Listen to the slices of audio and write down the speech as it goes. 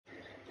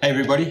Hey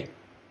everybody,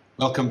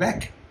 welcome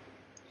back.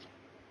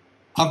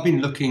 I've been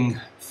looking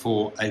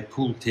for a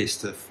pool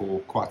tester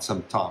for quite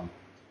some time,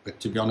 but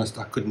to be honest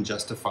I couldn't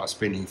justify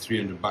spending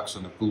 $300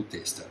 on a pool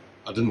tester.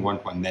 I didn't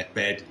want one that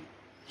badly.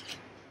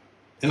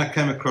 Then I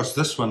came across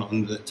this one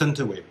on the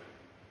Tinterweb.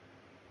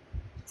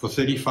 For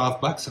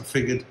 $35 I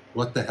figured,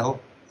 what the hell,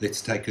 let's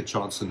take a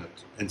chance on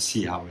it and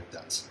see how it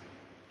does.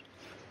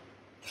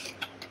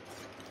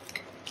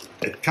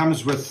 It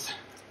comes with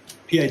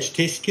pH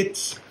test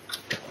kits.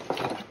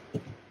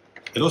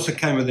 It also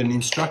came with an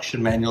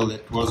instruction manual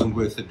that wasn't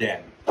worth a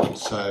damn.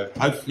 So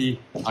hopefully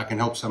I can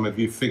help some of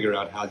you figure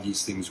out how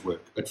these things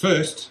work. But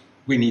first,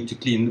 we need to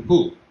clean the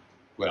pool.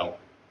 Well,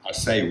 I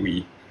say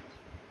we.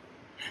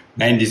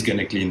 Mandy's going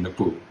to clean the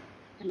pool.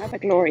 Another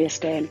glorious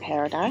day in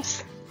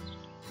paradise.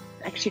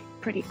 Actually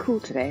pretty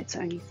cool today. It's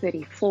only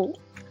 34.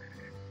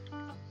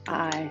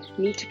 I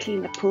need to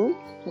clean the pool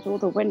with all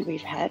the wind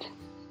we've had.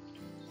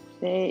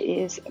 There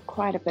is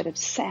quite a bit of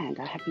sand.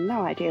 I have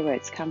no idea where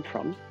it's come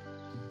from,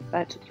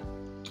 but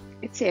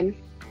it's in.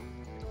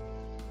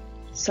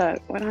 So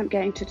what I'm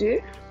going to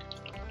do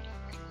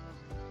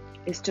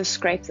is just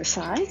scrape the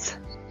sides,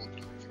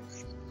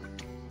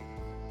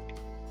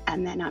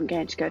 and then I'm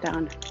going to go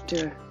down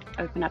to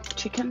open up the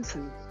chickens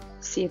and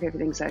see if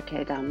everything's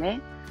okay down there,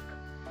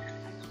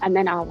 and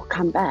then I will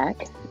come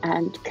back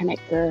and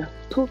connect the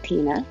pool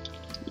cleaner.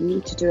 You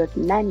need to do it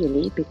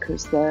manually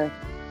because the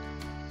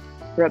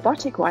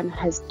robotic one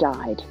has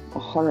died a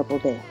horrible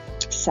death,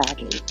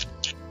 sadly.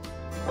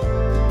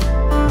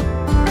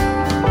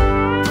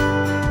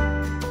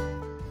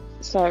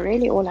 So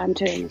really all I'm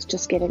doing is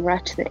just getting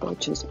right to the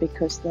edges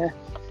because the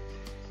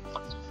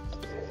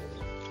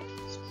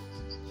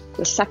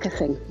sucker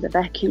thing, the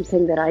vacuum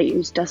thing that I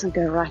use doesn't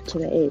go right to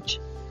the edge.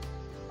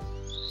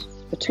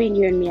 Between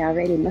you and me, I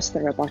really miss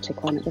the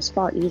robotic one. It was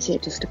far easier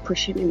just to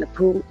push him in the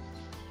pool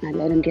and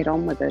let him get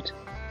on with it.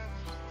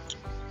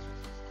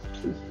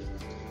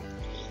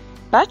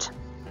 But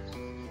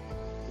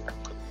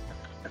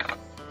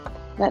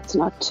that's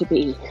not to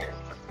be.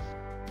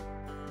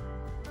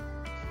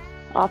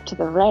 After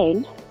the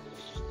rain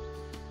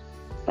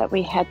that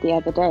we had the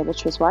other day,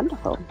 which was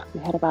wonderful, we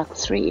had about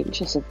 3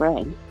 inches of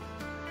rain.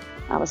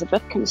 I was a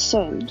bit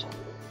concerned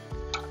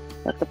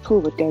that the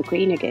pool would go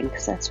green again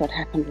because that's what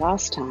happened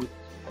last time.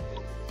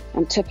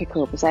 And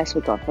typical because as we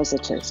got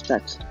visitors,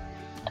 but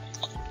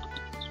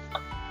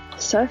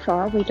so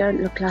far we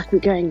don't look like we're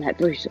going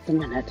that route at the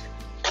minute.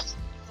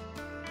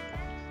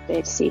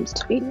 There seems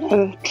to be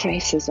no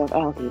traces of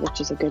algae,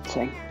 which is a good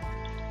thing.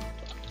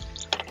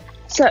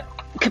 So,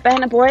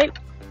 Cabana boy,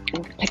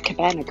 or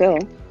Cabana girl,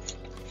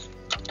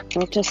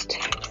 will just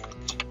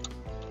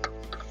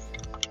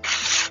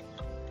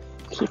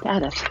keep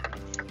at it.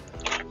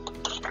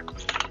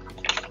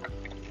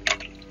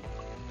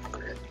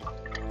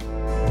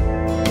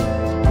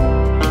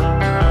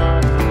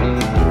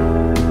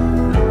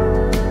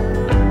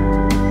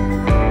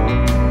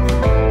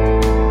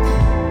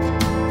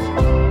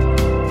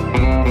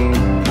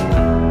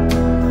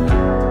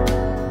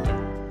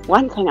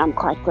 One thing I'm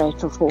quite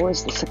grateful for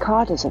is the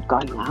cicadas have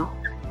gone now.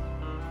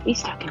 At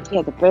least I can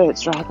hear the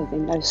birds rather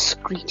than those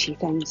screechy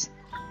things.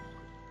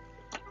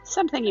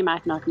 Something you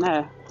might not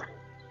know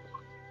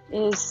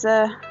is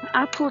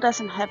our pool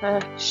doesn't have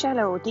a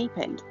shallow or deep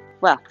end.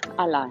 Well,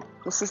 I lie.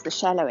 This is the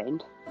shallow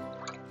end.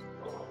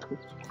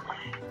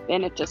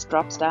 Then it just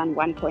drops down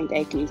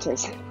 1.8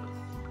 meters.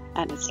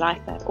 And it's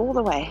like that all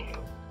the way.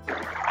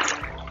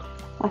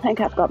 I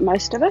think I've got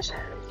most of it.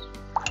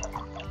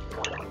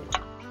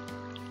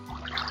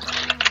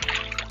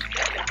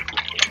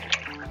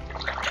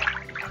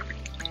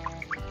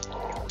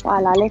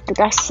 While I let the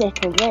dust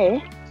settle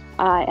there,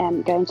 I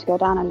am going to go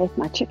down and let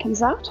my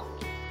chickens out,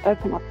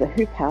 open up the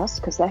hoop house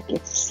because that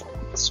gets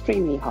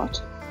extremely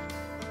hot.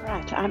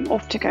 Right, I'm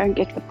off to go and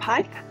get the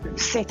pipe and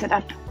set it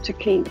up to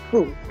clean the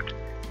pool.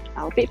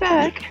 I'll be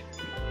back.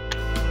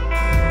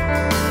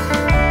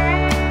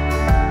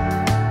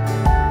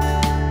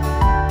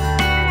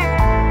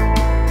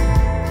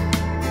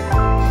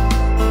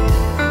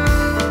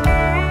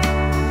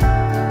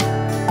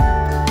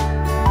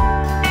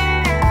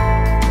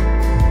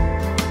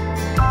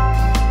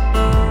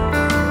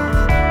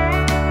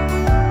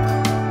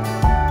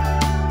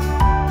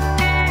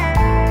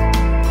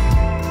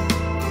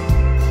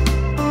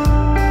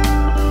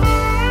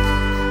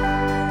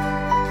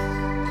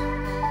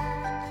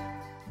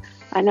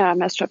 I know I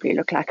must probably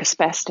look like a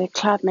spastic.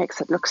 Cloud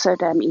makes it look so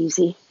damn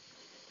easy.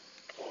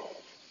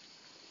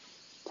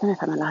 Don't know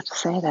if I'm allowed to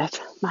say that.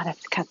 Might have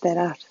to cut that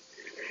out.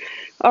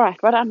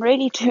 Alright, what I'm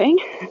really doing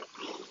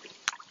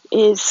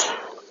is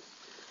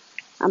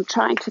I'm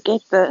trying to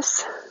get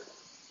this.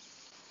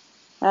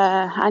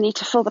 I need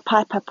to fill the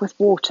pipe up with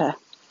water.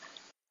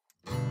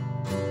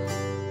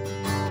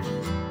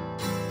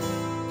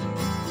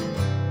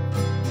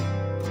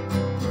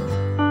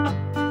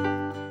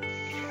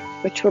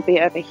 Which will be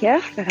over here,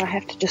 but I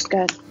have to just go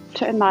and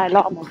turn my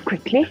alarm off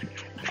quickly.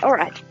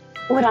 Alright,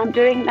 what I'm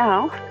doing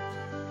now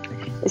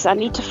is I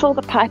need to fill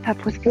the pipe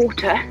up with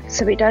water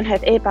so we don't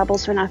have air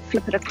bubbles when I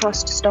flip it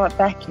across to start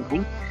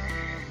vacuuming.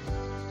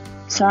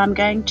 So I'm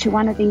going to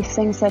one of these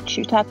things that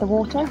shoot out the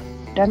water.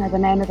 Don't know the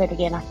name of it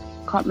again, I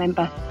can't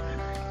remember.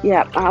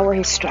 Yeah, I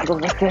always struggle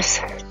with this.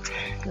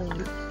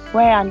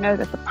 Where I know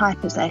that the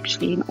pipe is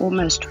actually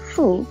almost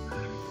full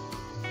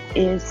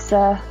is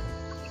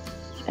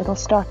it'll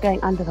start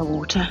going under the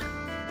water.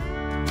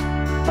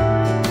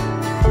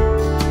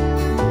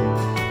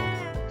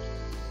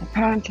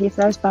 Apparently if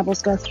those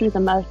bubbles go through the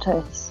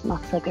motor, it's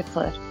not so good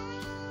for it.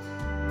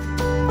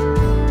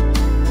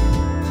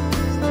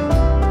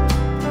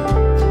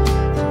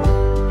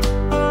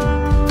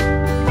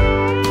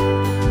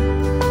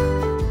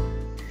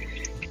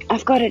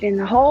 I've got it in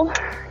the hole.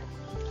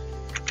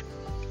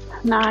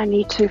 Now I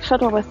need to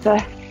fiddle with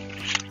the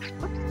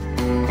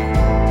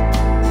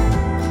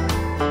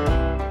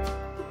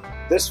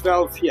This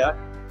valve here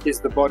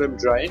is the bottom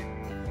drain,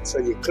 so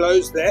you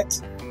close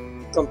that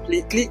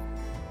completely.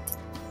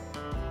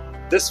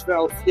 This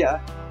valve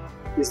here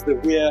is the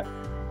weir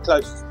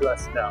closest to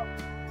us now.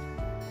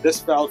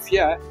 This valve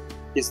here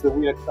is the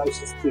weir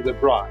closest to the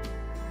brine.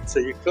 So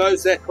you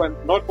close that one,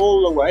 not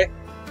all the way,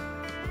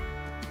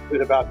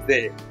 but about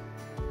there.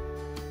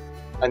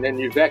 And then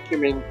you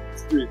vacuum in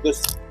through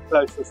this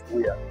closest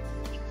weir.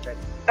 Okay.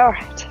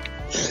 Alright,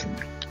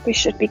 we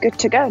should be good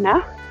to go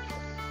now.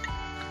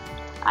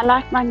 I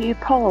like my new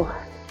pole,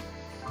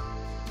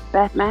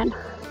 Batman.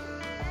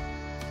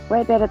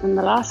 Way better than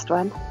the last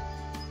one.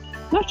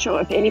 Not sure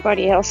if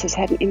anybody else has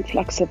had an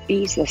influx of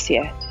bees this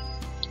year.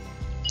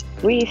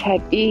 We've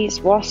had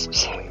bees,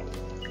 wasps,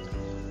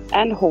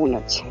 and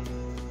hornets,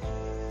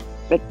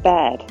 but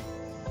bad.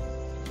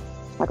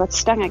 I got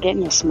stung again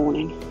this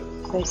morning.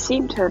 They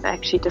seem to have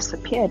actually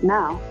disappeared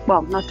now.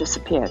 Well, not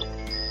disappeared.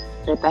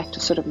 They're back to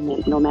sort of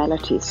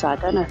normality, so I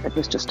don't know if it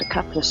was just a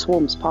couple of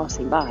swarms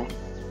passing by.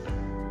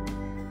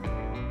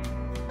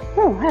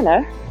 Oh,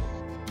 hello.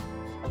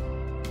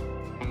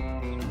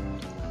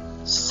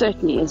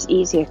 Certainly is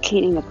easier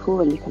cleaning the pool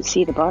when you can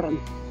see the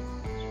bottom.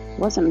 It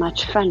wasn't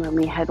much fun when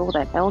we had all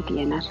that algae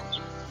in it.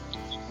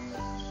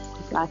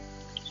 It's like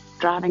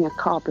driving a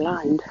car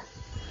blind.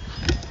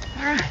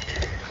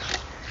 Alright,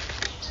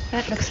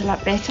 that looks a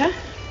lot better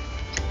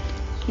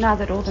now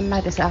that all the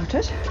mud is out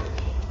it.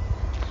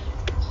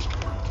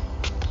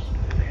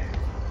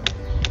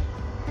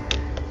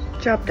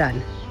 Job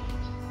done.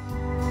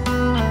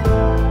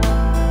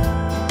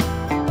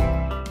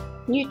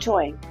 New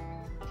toy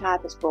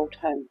Clive has brought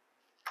home.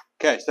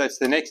 Okay, so it's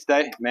the next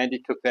day.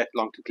 Mandy took that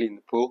long to clean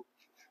the pool.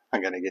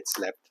 I'm going to get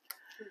slapped.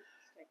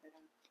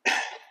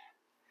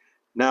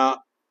 Now,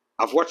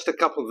 I've watched a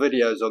couple of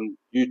videos on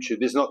YouTube.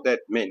 There's not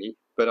that many,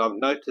 but I've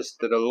noticed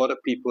that a lot of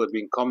people have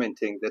been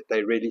commenting that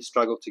they really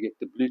struggle to get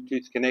the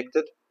Bluetooth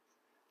connected.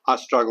 I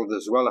struggled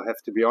as well, I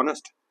have to be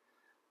honest.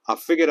 I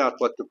figured out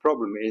what the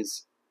problem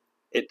is.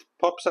 It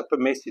pops up a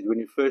message when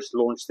you first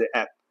launch the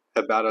app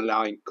about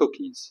allowing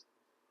cookies.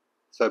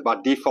 So by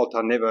default,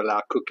 I never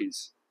allow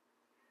cookies.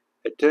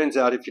 It turns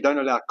out if you don't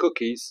allow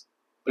cookies,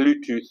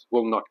 Bluetooth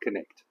will not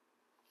connect.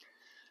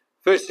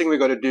 First thing we've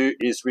got to do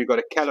is we've got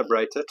to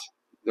calibrate it.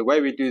 The way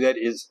we do that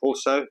is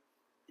also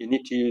you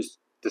need to use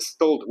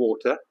distilled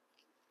water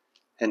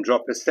and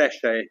drop a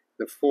sachet,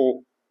 the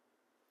 4,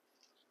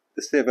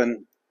 the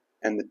 7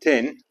 and the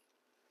 10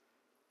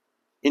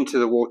 into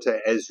the water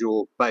as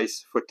your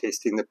base for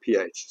testing the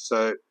pH.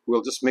 So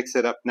we'll just mix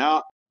it up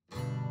now.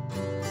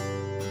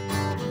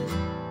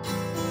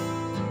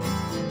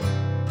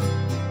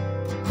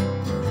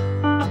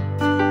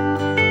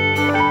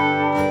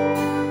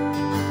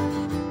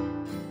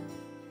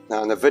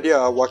 Now in the video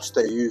I watched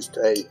they used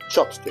a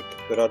chopstick,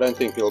 but I don't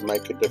think it'll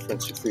make a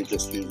difference if we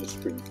just use a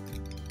spoon.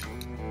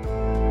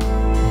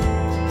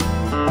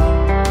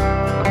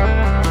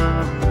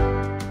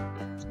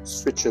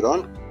 Switch it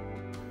on.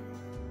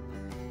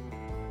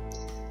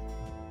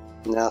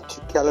 Now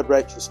to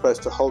calibrate, you're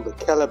supposed to hold the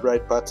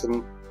calibrate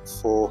button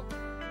for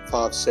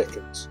 5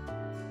 seconds.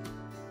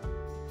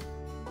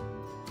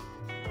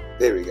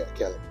 There we go,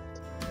 calibrate.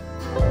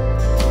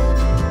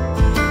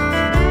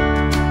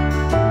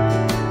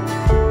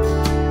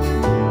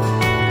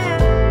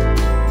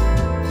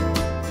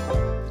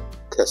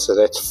 Okay, so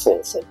that's 4.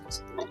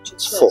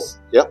 It's 4,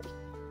 yep.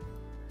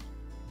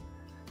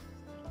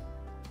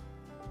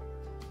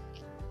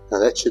 Now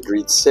that should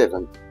read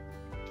 7.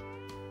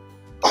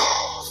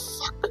 Oh,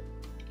 fuck.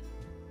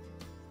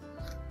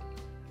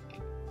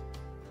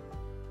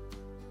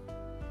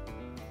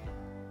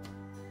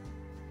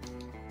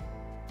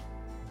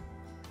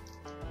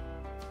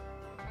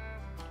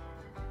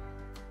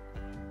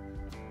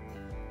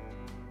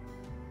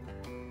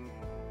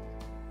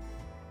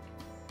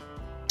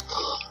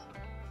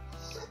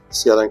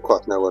 See, I don't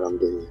quite know what I'm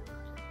doing.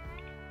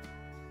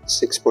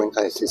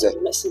 6.8, is that?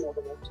 You're missing all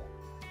the water.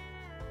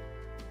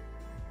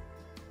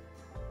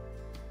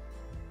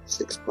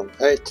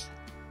 6.8.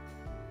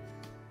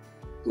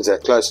 Is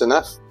that close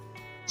enough?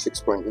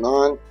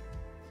 6.9.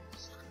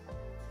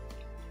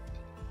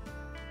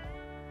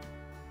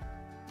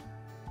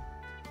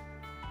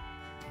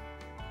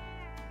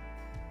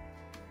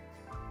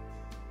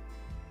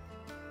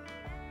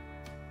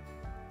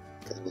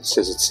 Okay, it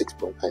says it's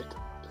 6.8.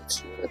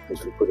 See what happens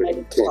if we put it Maybe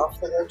in 10.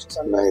 half the water's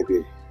on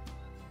Maybe.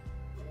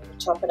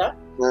 Top it up.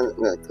 No,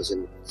 because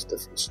then it's a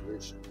different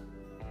solution.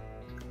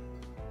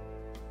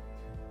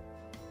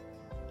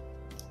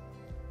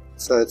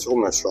 So it's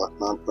almost right,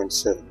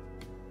 9.7.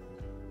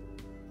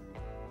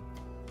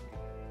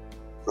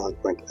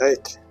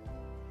 9.8.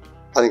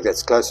 I think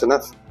that's close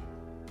enough.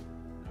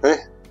 Eh?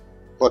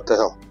 What the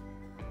hell?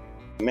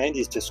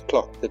 Mandy's just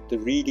clocked that the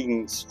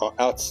readings are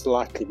out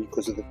slightly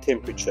because of the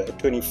temperature. At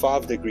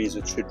 25 degrees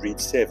it should read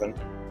 7.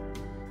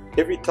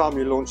 Every time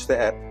you launch the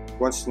app, it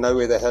wants to know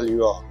where the hell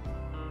you are.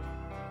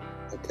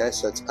 Okay,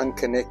 so it's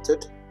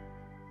unconnected.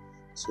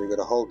 So we've got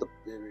to hold the,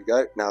 there we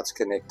go, now it's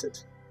connected.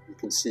 You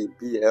can see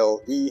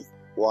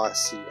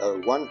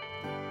BLE-YC01.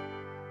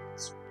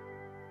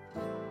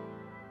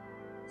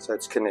 So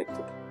it's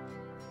connected.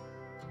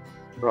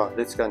 Right,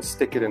 let's go and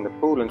stick it in the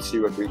pool and see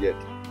what we get.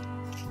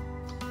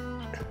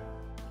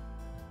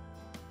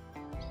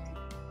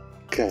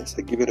 Okay,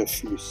 so give it a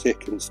few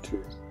seconds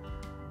to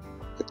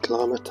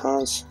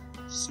acclimatize.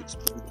 6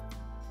 minutes.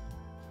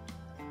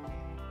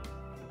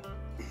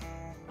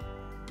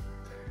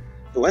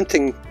 The one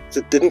thing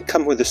that didn't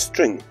come with a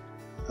string.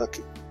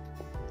 Okay.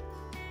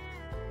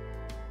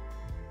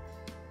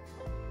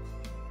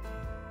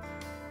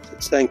 So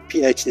it's saying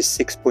pH is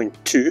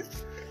 6.2.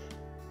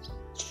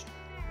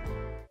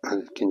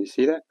 Can you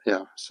see that?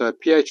 Yeah. So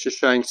pH is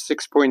showing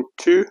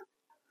 6.2.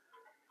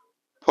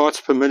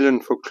 Parts per million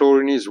for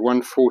chlorine is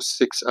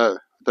 1460. I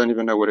don't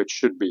even know what it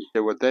should be.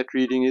 Yeah, what that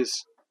reading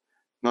is,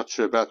 not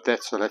sure about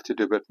that, so I'll have to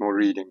do a bit more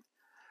reading.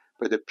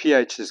 But the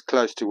pH is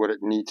close to what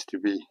it needs to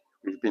be.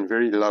 We've been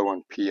very low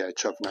on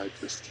pH, I've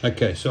noticed.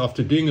 Okay, so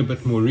after doing a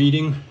bit more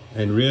reading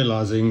and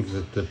realizing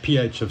that the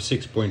pH of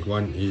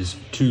 6.1 is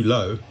too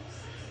low,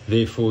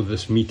 therefore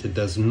this meter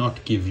does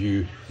not give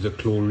you the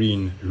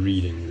chlorine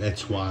reading.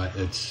 That's why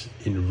it's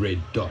in red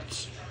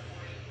dots.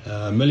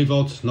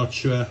 Millivolts, not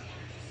sure.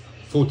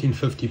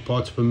 1450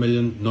 parts per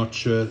million, not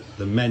sure.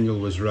 The manual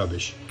was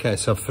rubbish. Okay,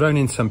 so I've thrown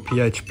in some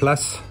pH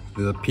plus.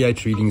 The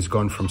pH reading's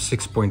gone from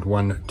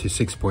 6.1 to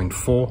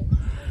 6.4.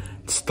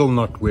 It's still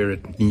not where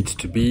it needs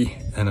to be,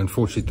 and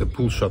unfortunately the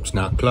pool shop's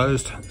now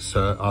closed,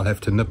 so I'll have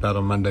to nip out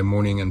on Monday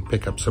morning and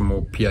pick up some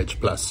more pH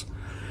plus.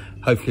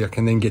 Hopefully I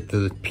can then get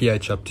the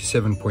pH up to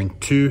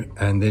 7.2,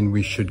 and then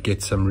we should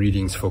get some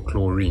readings for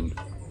chlorine.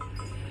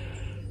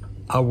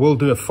 I will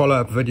do a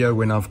follow-up video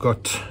when I've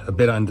got a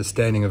better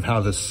understanding of how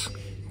this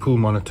pool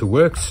monitor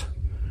works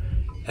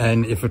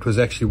and if it was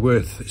actually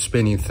worth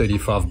spending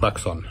 35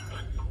 bucks on.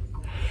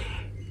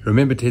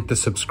 Remember to hit the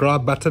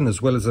subscribe button as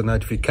well as the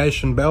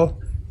notification bell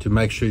to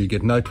make sure you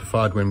get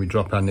notified when we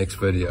drop our next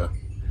video.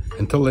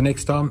 Until the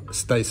next time,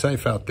 stay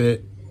safe out there.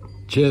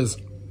 Cheers.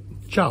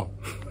 Ciao.